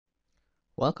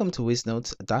Welcome to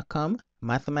Wizznotes.com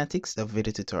Mathematics of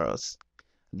Video Tutorials.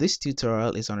 This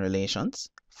tutorial is on relations,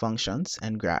 functions,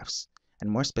 and graphs,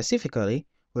 and more specifically,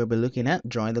 we'll be looking at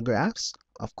drawing the graphs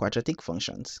of quadratic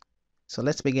functions. So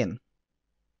let's begin.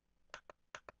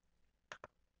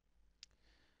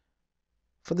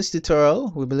 For this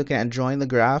tutorial, we'll be looking at drawing the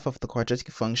graph of the quadratic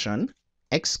function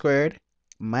x squared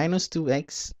minus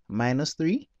 2x minus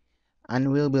 3,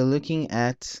 and we'll be looking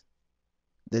at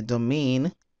the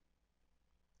domain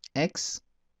x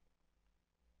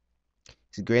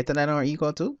is greater than or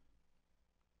equal to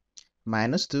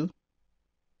minus 2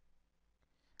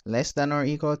 less than or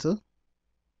equal to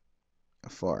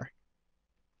 4.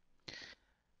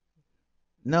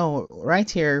 Now, right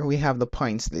here we have the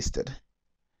points listed,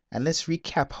 and let's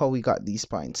recap how we got these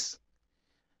points.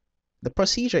 The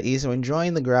procedure is when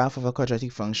drawing the graph of a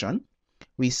quadratic function,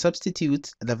 we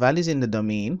substitute the values in the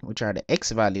domain, which are the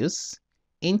x values,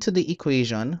 into the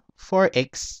equation for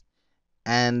x,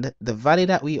 and the value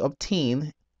that we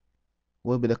obtain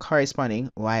will be the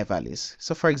corresponding y values.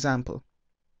 So for example,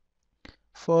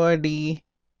 for the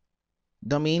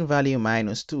domain value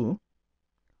minus 2,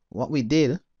 what we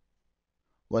did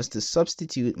was to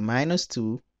substitute minus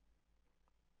 2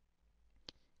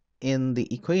 in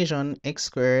the equation x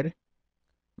squared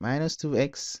minus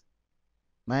 2x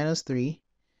minus 3,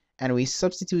 and we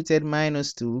substituted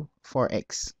minus 2 for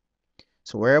x.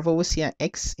 So wherever we see an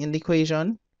x in the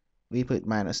equation, we put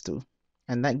minus 2,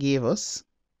 and that gave us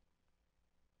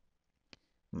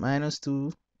minus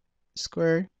 2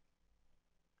 squared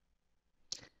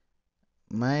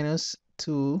minus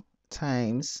 2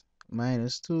 times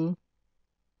minus 2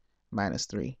 minus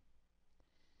 3,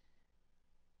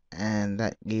 and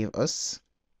that gave us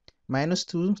minus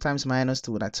 2 times minus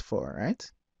 2, that's 4,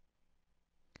 right?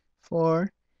 4,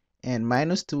 and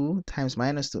minus 2 times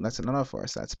minus 2, that's another 4,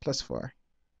 so that's plus 4,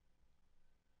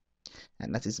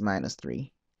 and that is minus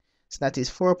 3. So that is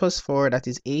 4 plus 4, that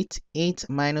is 8. 8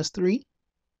 minus 3,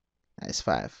 that is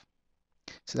 5.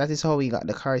 So that is how we got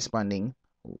the corresponding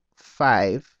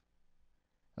 5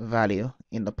 value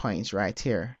in the points right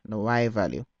here, the y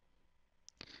value.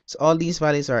 So all these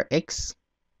values are x,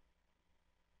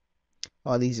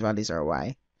 all these values are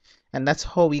y, and that's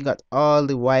how we got all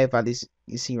the y values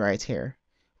you see right here.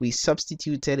 We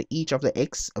substituted each of the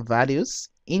x values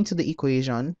into the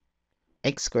equation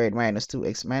x squared minus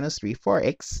 2x minus 3 for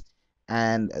x,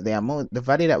 and the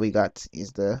value that we got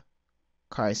is the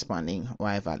corresponding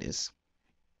y values.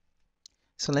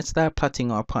 So let's start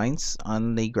plotting our points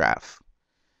on the graph.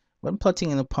 When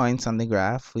plotting the points on the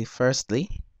graph, we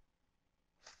firstly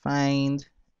find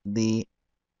the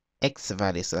x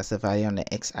value, so that's the value on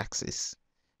the x-axis.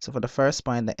 So for the first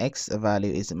point, the x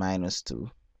value is minus 2.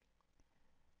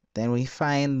 Then we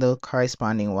find the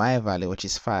corresponding y value, which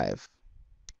is 5,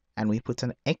 and we put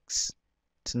an x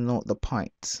to note the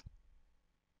point.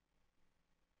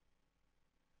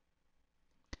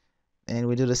 And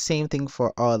we do the same thing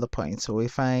for all the points. So we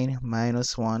find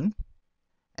minus 1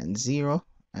 and 0,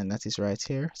 and that is right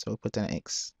here, so we put an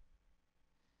x.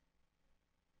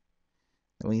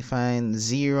 Then we find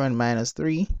 0 and minus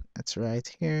 3, that's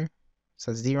right here.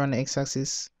 So 0 on the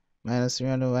x-axis, minus 3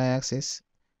 on the y-axis,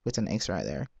 put an x right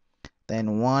there.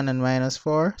 Then 1 and minus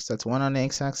 4, so that's 1 on the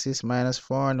x-axis, minus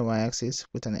 4 on the y-axis,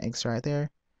 put an x right there.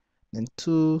 Then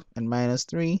 2 and minus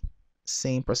 3,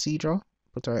 same procedure,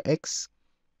 put our x.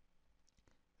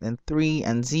 Then 3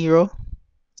 and 0,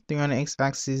 3 on the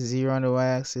x-axis, 0 on the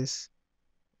y-axis,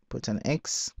 put an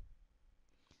x.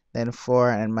 Then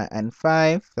 4 and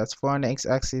 5, that's 4 on the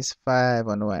x-axis, 5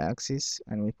 on the y-axis,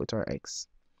 and we put our x.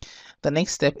 The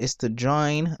next step is to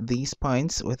join these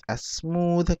points with a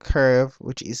smooth curve,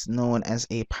 which is known as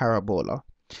a parabola.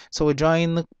 So we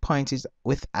join the points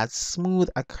with as smooth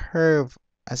a curve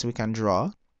as we can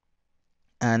draw,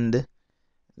 and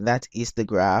that is the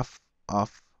graph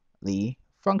of the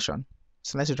function.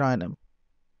 So let's join them.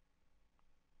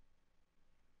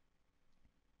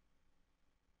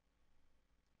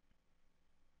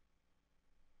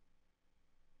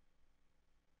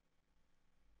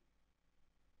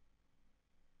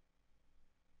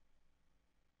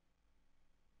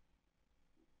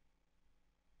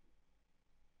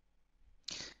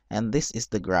 And this is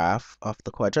the graph of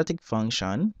the quadratic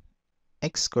function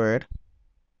x squared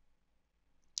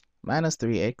minus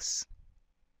 3x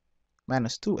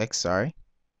minus 2x, sorry,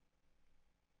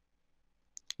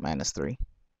 minus 3.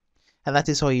 And that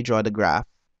is how you draw the graph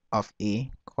of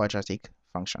a quadratic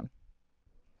function.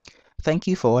 Thank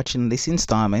you for watching this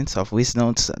installment of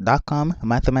Wizznotes.com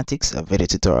Mathematics Video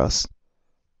Tutorials.